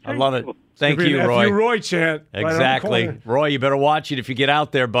 I love it. Thank you, Roy. Roy chant. Exactly. Right Roy, you better watch it if you get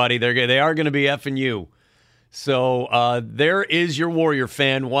out there, buddy. They are going to be effing you. So there is your Warrior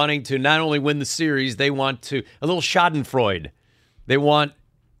fan wanting to not only win the series, they want to a little Schadenfreude. They want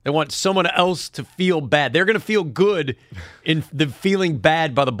someone else to feel bad. They're going to feel good in the feeling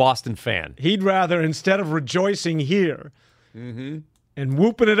bad by the Boston fan. He'd rather, instead of rejoicing here and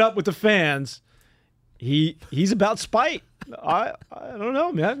whooping it up with the fans, he's about spite. I don't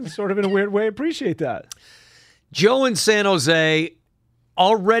know, man. Sort of in a weird way, appreciate that. Joe in San Jose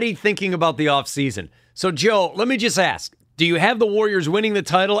already thinking about the offseason. So, Joe, let me just ask, do you have the Warriors winning the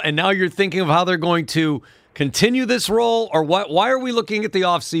title and now you're thinking of how they're going to continue this role, or what? Why are we looking at the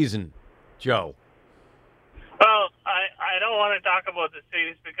offseason, Joe? Well, I don't want to talk about the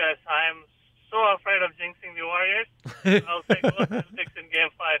series because I'm so afraid of jinxing the Warriors. I'll say go to 6 in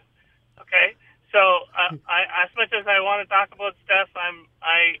Game 5. Okay? So, as much as I want to talk about Steph, I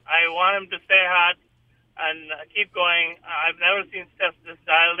want him to stay hot and keep going. I've never seen Steph this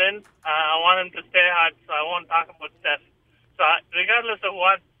dialed in. I want him to stay hot, so I won't talk about Steph. So regardless of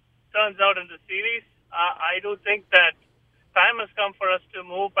what turns out in the series, I do think that time has come for us to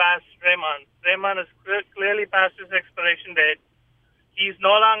move past Draymond. Draymond has clearly passed his expiration date. He's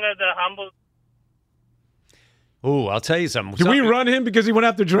no longer the humble... Ooh, I'll tell you something. Do we run him because he went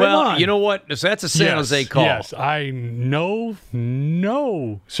after Draymond? Well, you know what? So that's a San Jose call. Yes, I know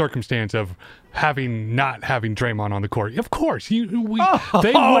no circumstance of not having Draymond on the court. Of course, they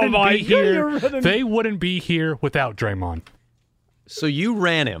wouldn't be here. They wouldn't be here without Draymond. So you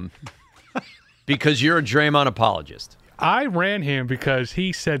ran him because you're a Draymond apologist. I ran him because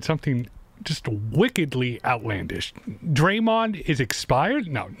he said something just wickedly outlandish. Draymond is expired?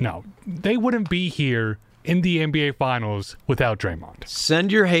 No. They wouldn't be here in the NBA Finals without Draymond.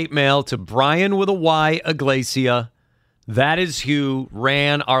 Send your hate mail to Brian with a Y Iglesia. That is who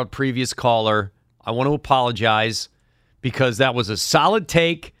ran our previous caller. I want to apologize because that was a solid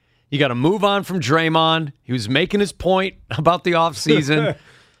take. You got to move on from Draymond. He was making his point about the offseason.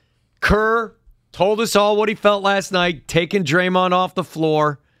 Kerr told us all what he felt last night, taking Draymond off the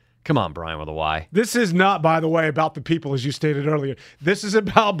floor. Come on, Brian with a Y. This is not, by the way, about the people, as you stated earlier. This is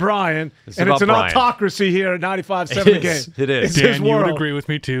about Brian, it's an Brian. Autocracy here at 95.7 The Game. It is. Dan, you would agree with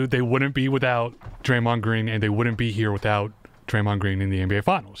me, too. They wouldn't be without Draymond Green, and they wouldn't be here without Draymond Green in the NBA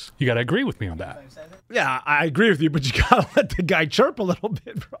Finals. You got to agree with me on that. Yeah, I agree with you, but you got to let the guy chirp a little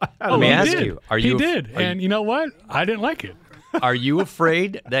bit, Brian. Let me ask you, He did. And you know what? I didn't like it. Are you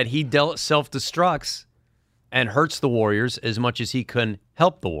afraid that he self-destructs and hurts the Warriors as much as he can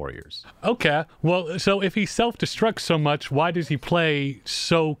help the Warriors? Okay. Well, so if he self-destructs so much, why does he play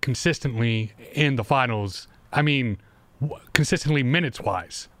so consistently in the finals? I mean, consistently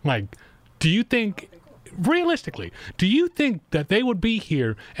minutes-wise. Like, do you think, realistically, do you think that they would be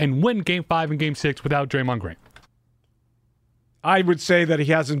here and win Game 5 and Game 6 without Draymond Green? I would say that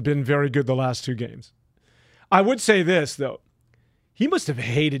he hasn't been very good the last 2 games. I would say this, though. He must have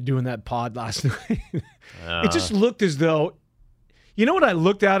hated doing that pod last night. It just looked as though, you know what, I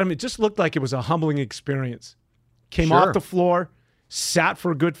looked at him, it just looked like it was a humbling experience. Came off the floor, sat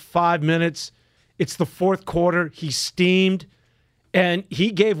for a good 5 minutes. It's the fourth quarter. He steamed, and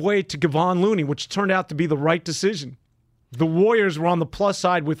he gave way to Kevon Looney, which turned out to be the right decision. The Warriors were on the plus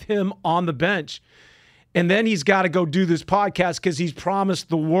side with him on the bench. And then he's got to go do this podcast because he's promised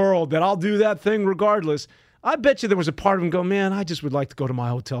the world that I'll do that thing regardless. I bet you there was a part of him go, man, I just would like to go to my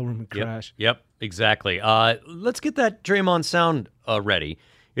hotel room and crash. Yep, exactly. Let's get that Draymond sound ready.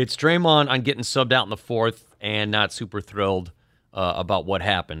 It's Draymond on getting subbed out in the fourth and not super thrilled about what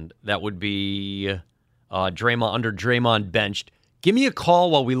happened. That would be Draymond benched. Give me a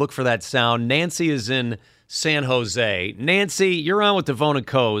call while we look for that sound. Nancy is in San Jose. Nancy, you're on with Devon and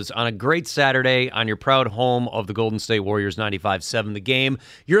Coes on a great Saturday on your proud home of the Golden State Warriors, 95-7 The Game.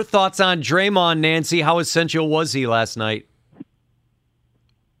 Your thoughts on Draymond, Nancy? How essential was he last night?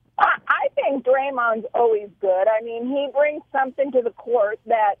 I think Draymond's always good. I mean, he brings something to the court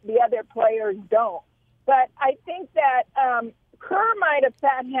that the other players don't. But I think that Kerr might have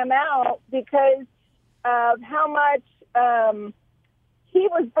sat him out because of how much he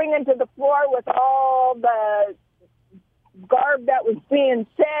was bringing to the floor with all the garb that was being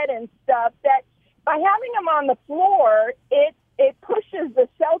said and stuff, that by having him on the floor, it pushes the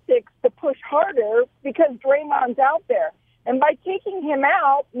Celtics to push harder because Draymond's out there. And by taking him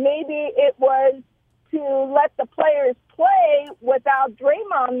out, maybe it was to let the players play without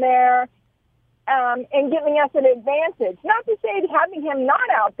Draymond there and giving us an advantage. Not to say having him not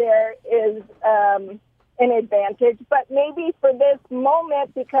out there is an advantage, but maybe for this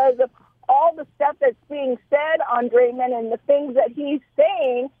moment, because of all the stuff that's being said on Draymond and the things that he's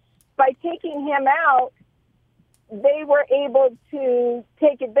saying, by taking him out, they were able to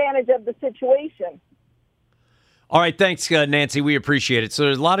take advantage of the situation. All right, thanks, Nancy. We appreciate it. So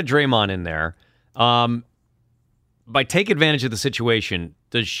there's a lot of Draymond in there. By take advantage of the situation,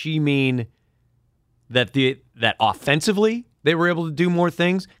 does she mean that that offensively they were able to do more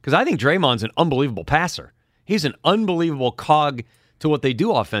things? Because I think Draymond's an unbelievable passer. He's an unbelievable cog to what they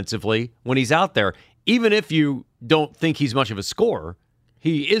do offensively when he's out there. Even if you don't think he's much of a scorer,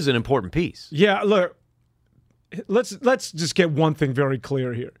 he is an important piece. Yeah, look, let's just get one thing very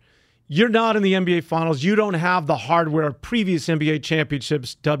clear here. You're not in the NBA Finals. You don't have the hardware of previous NBA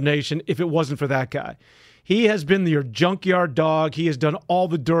championships, Dub Nation, if it wasn't for that guy. He has been your junkyard dog. He has done all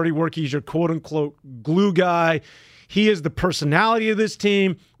the dirty work. He's your quote-unquote glue guy. He is the personality of this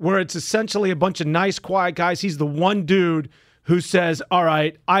team, where it's essentially a bunch of nice, quiet guys. He's the one dude who says, all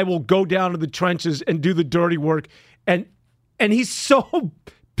right, I will go down to the trenches and do the dirty work. And he's so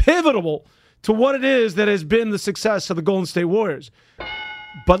pivotal to what it is that has been the success of the Golden State Warriors.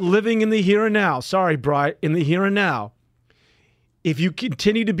 But living in the here and now, sorry, Bri, in the here and now, if you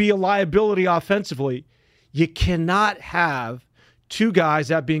continue to be a liability offensively, you cannot have two guys,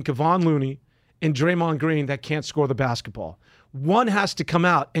 that being Kevon Looney and Draymond Green, that can't score the basketball. One has to come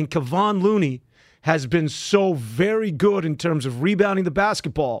out, and Kevon Looney has been so very good in terms of rebounding the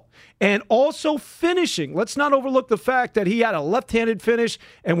basketball and also finishing. Let's not overlook the fact that he had a left-handed finish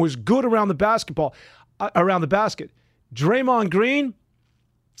and was good around the basketball, around the basket. Draymond Green,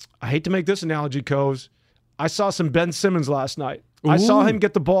 I hate to make this analogy, Coes. I saw some Ben Simmons last night. Ooh. I saw him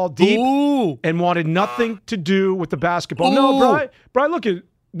get the ball deep and wanted nothing to do with the basketball. Ooh. No, Bri, look,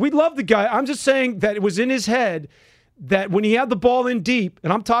 we love the guy. I'm just saying that it was in his head that when he had the ball in deep,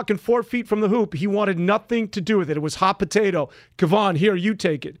 and I'm talking 4 feet from the hoop, he wanted nothing to do with it. It was hot potato. Kevon, here, you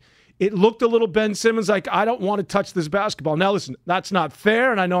take it. It looked a little Ben Simmons like, I don't want to touch this basketball. Now, listen, that's not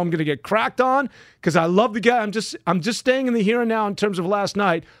fair, and I know I'm going to get cracked on because I love the guy. I'm just staying in the here and now in terms of last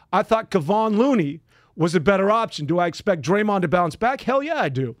night. I thought Kevon Looney was a better option. Do I expect Draymond to bounce back? Hell yeah, I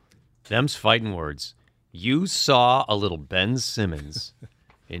do. Them's fighting words. You saw a little Ben Simmons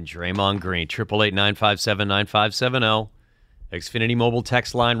in Draymond Green. 888-957-9570. Xfinity mobile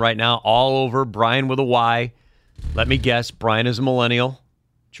text line right now, all over. Brian with a Y. Let me guess, Brian is a millennial.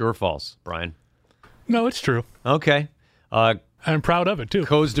 True or false, Brian? No, it's true. Okay. I'm proud of it, too.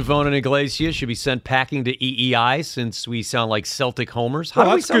 Coz, Devon, and Iglesias should be sent packing to EEI since we sound like Celtic homers. How do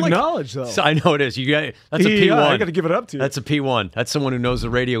we that's sound good like, knowledge, though. I know it is. That's a EEI, P1. I got to give it up to you. That's a P1. That's someone who knows the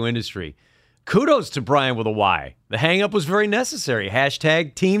radio industry. Kudos to Brian with a Y. The hang-up was very necessary.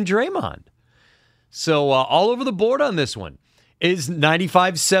 Hashtag Team Draymond. So all over the board on this one. Is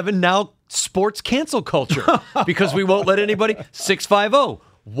 95.7 now sports cancel culture? Because we won't let anybody. 650.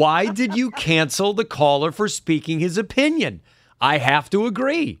 Why did you cancel the caller for speaking his opinion? I have to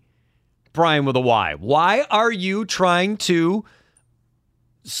agree. Brian with a Y. Why are you trying to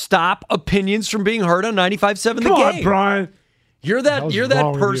stop opinions from being heard on 95.7 The Game? Come on, Brian. You're that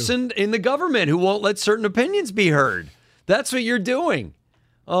wrong with person in the government who won't let certain opinions be heard. That's what you're doing.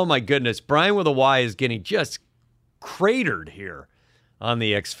 Oh my goodness. Brian with a Y is getting just cratered here on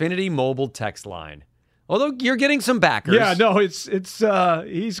the Xfinity mobile text line. Although you're getting some backers. Yeah, no, it's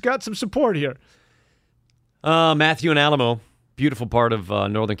he's got some support here. Matthew in Alamo, beautiful part of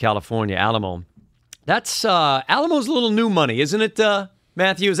Northern California, Alamo. That's Alamo's a little new money, isn't it,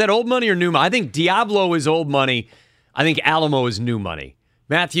 Matthew? Is that old money or new money? I think Diablo is old money. I think Alamo is new money.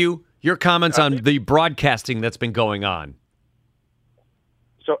 Matthew, your comments on the broadcasting that's been going on.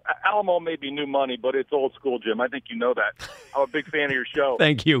 So Alamo may be new money, but it's old school, Jim. I think you know that. I'm a big fan of your show.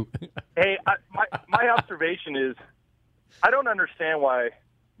 Thank you. Hey, my observation is I don't understand why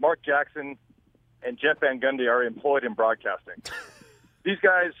Mark Jackson and Jeff Van Gundy are employed in broadcasting. These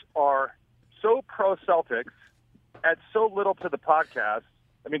guys are so pro-Celtics, add so little to the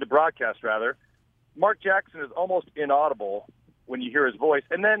broadcast, rather. Mark Jackson is almost inaudible when you hear his voice.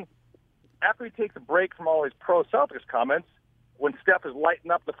 And then after he takes a break from all his pro-Celtics comments, when Steph is lighting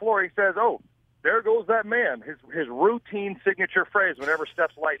up the floor, he says, "Oh, there goes that man," his routine signature phrase whenever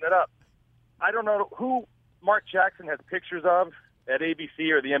Steph's lighting it up. I don't know who Mark Jackson has pictures of at ABC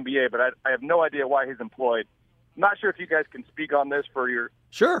or the NBA, but I have no idea why he's employed. I'm not sure if you guys can speak on this for your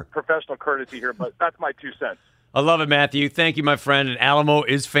professional courtesy here, but that's my 2 cents. I love it, Matthew. Thank you, my friend. And Alamo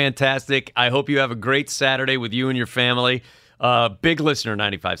is fantastic. I hope you have a great Saturday with you and your family. Big listener,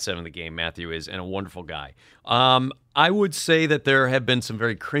 95.7 The Game, Matthew is, and a wonderful guy. I would say that there have been some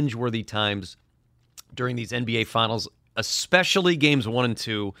very cringeworthy times during these NBA Finals, especially games 1 and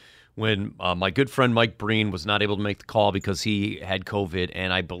 2, when my good friend Mike Breen was not able to make the call because he had COVID,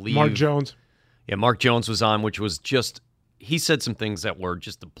 and I believe Mark Jones. Yeah, Mark Jones was on, which was just, he said some things that were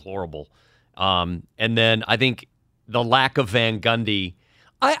just deplorable. And then I think the lack of Van Gundy,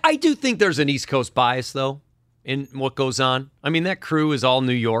 I do think there's an East Coast bias, though, in what goes on. I mean, that crew is all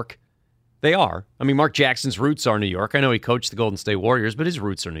New York. They are. I mean, Mark Jackson's roots are New York. I know he coached the Golden State Warriors, but his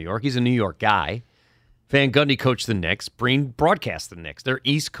roots are New York. He's a New York guy. Van Gundy coached the Knicks. Breen broadcast the Knicks. They're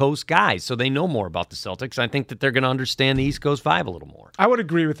East Coast guys, so they know more about the Celtics. I think that they're going to understand the East Coast vibe a little more. I would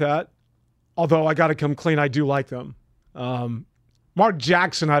agree with that, although I got to come clean. I do like them. Mark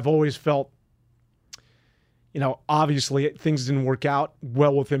Jackson, I've always felt, obviously things didn't work out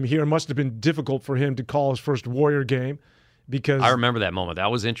well with him here. It must have been difficult for him to call his first Warrior game because I remember that moment.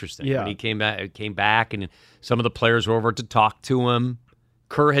 That was interesting. Yeah. When he came back, and some of the players were over to talk to him.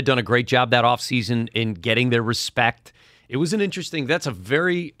 Kerr had done a great job that offseason in getting their respect. It was that's a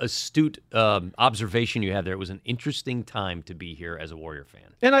very astute observation you had there. It was an interesting time to be here as a Warrior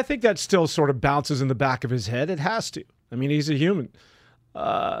fan. And I think that still sort of bounces in the back of his head. It has to. I mean, he's a human.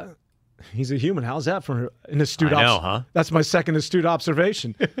 He's a human. How's that for an astute observation? Huh? That's my second astute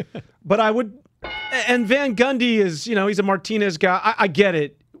observation. But I would, and Van Gundy is, he's a Martinez guy. I get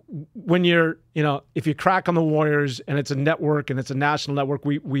it. When you're, if you crack on the Warriors and it's a network and it's a national network,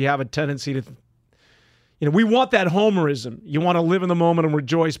 we have a tendency to, we want that homerism. You want to live in the moment and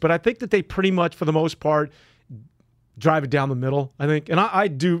rejoice. But I think that they pretty much, for the most part, drive it down the middle, I think. And I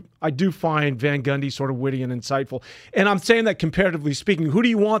do find Van Gundy sort of witty and insightful. And I'm saying that comparatively speaking, who do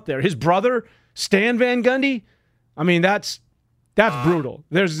you want there? His brother, Stan Van Gundy? I mean, that's brutal.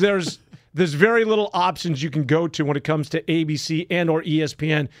 There's very little options you can go to when it comes to ABC and or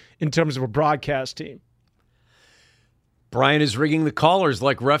ESPN in terms of a broadcast team. Brian is rigging the callers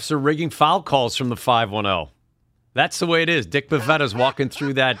like refs are rigging foul calls from the 510. That's the way it is. Dick Bavetta's walking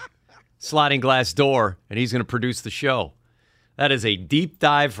through that sliding glass door, and he's going to produce the show. That is a deep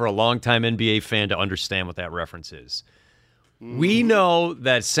dive for a longtime NBA fan to understand what that reference is. We know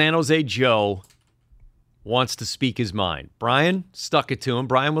that San Jose Joe wants to speak his mind. Brian stuck it to him.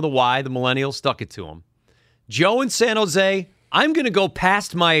 Brian with a Y, the millennial, stuck it to him. Joe in San Jose, I'm going to go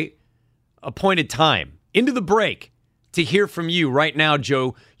past my appointed time into the break to hear from you right now,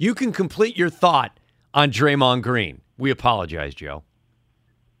 Joe. You can complete your thought on Draymond Green. We apologize, Joe.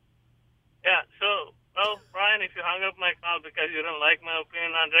 Yeah, so, Brian, if you hung up my call because you don't like my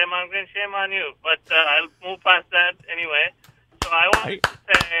opinion on Draymond Green, shame on you. But I'll move past that anyway. So I want to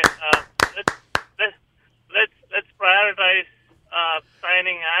say let's prioritize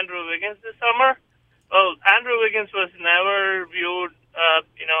signing Andrew Wiggins this summer. Well, Andrew Wiggins was never viewed,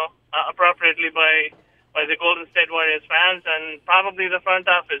 appropriately by the Golden State Warriors fans and probably the front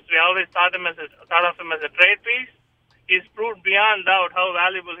office. We always thought of him as a trade piece. He's proved beyond doubt how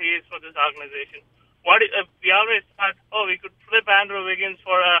valuable he is for this organization. We always thought, we could flip Andrew Wiggins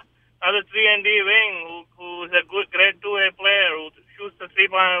for another 3-and-D wing who is a great two-way player, who shoots the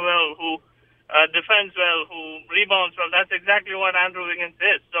three-pointer well, who defends well, who rebounds well. That's exactly what Andrew Wiggins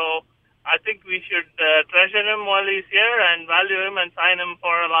is. So I think we should treasure him while he's here and value him and sign him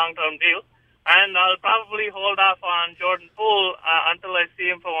for a long-term deal. And I'll probably hold off on Jordan Poole until I see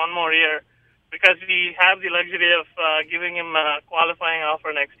him for one more year, because we have the luxury of giving him a qualifying offer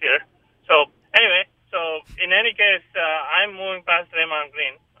next year. So anyway, in any case, I'm moving past Draymond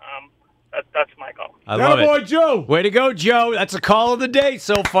Green. That's my call. I love it. Boy, Joe. Way to go, Joe. That's a call of the day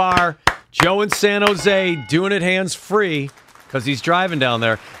so far. Joe in San Jose doing it hands-free because he's driving down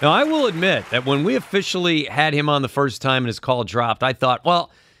there. Now, I will admit that when we officially had him on the first time and his call dropped, I thought,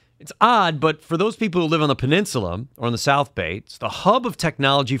 well, it's odd, but for those people who live on the peninsula or on the South Bay, it's the hub of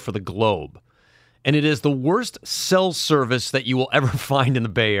technology for the globe. And it is the worst cell service that you will ever find in the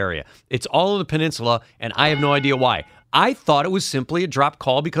Bay Area. It's all in the peninsula, and I have no idea why. I thought it was simply a drop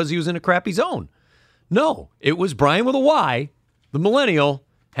call because he was in a crappy zone. No, it was Brian with a Y, the millennial,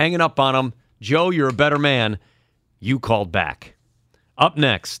 hanging up on him. Joe, you're a better man. You called back. Up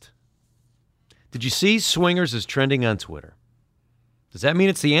next, did you see Swingers is trending on Twitter? Does that mean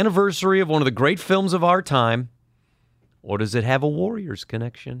it's the anniversary of one of the great films of our time? Or does it have a Warriors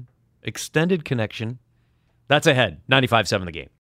connection? Extended connection? That's ahead. 95.7 The Game.